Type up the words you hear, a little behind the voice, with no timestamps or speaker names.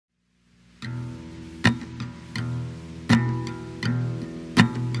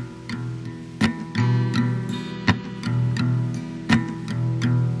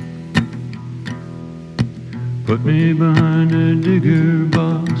Put me behind the digger,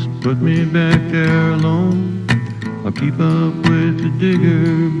 boss, put me back there alone. I'll keep up with the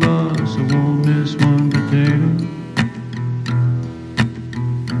digger, boss, I won't miss one potato.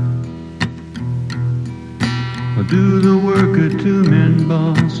 I'll do the work of two men,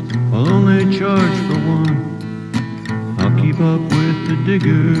 boss, I'll only charge for one. I'll keep up with the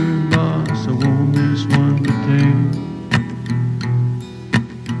digger, boss, I won't miss one potato.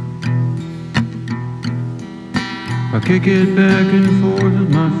 I'll kick it back and forth with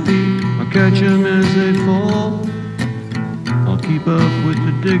my feet, I'll catch 'em as they fall. I'll keep up with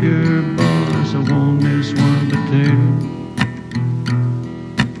the digger, boss, I won't miss one potato.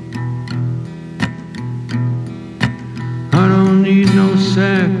 I don't need no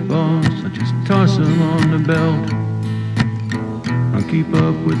sack, boss, I just toss 'em on the belt. I'll keep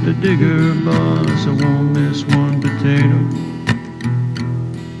up with the digger, boss, I won't miss one potato.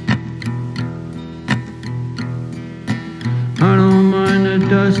 I don't mind the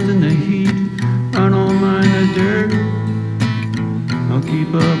dust and the heat, I don't mind the dirt. I'll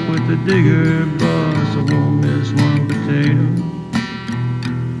keep up with the digger, boss, I won't miss one potato.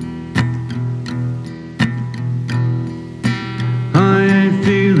 I ain't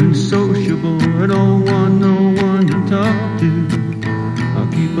feeling sociable, I don't want no one to talk to.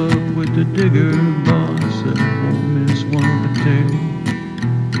 I'll keep up with the digger, boss, I won't miss one potato.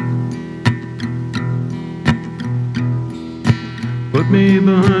 Put me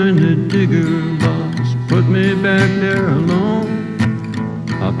behind the digger, boss, put me back there alone.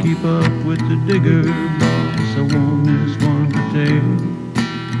 I'll keep up with the digger, boss, I won't miss one potato.